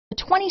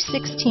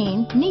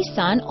2016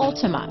 Nissan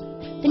Altima.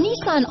 The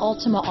Nissan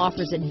Altima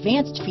offers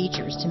advanced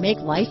features to make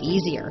life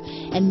easier,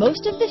 and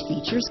most of the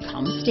features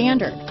come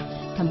standard.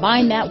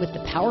 Combine that with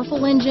the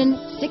powerful engine,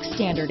 6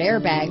 standard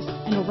airbags,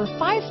 and over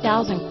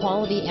 5,000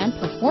 quality and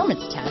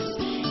performance tests,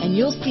 and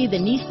you'll see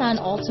the Nissan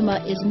Altima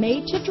is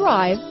made to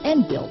drive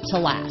and built to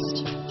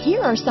last.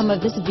 Here are some of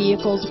this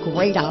vehicle's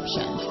great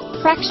options: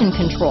 traction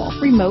control,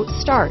 remote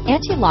start,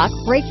 anti-lock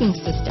braking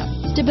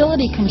system,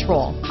 stability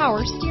control, power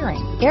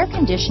steering, air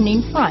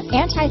conditioning front,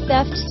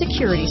 anti-theft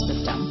security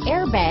system,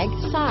 airbag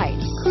side,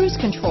 cruise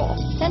control,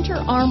 center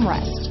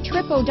armrest,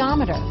 trip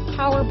odometer,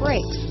 power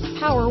brakes,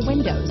 power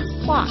windows,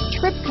 clock,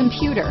 trip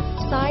computer,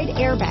 side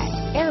airbag,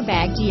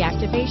 airbag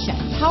deactivation,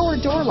 power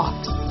door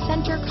locks,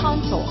 center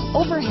console,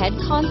 overhead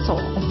console.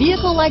 A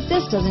vehicle like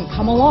this doesn't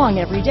come along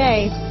every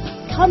day.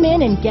 Come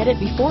in and get it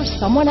before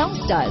someone else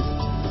does.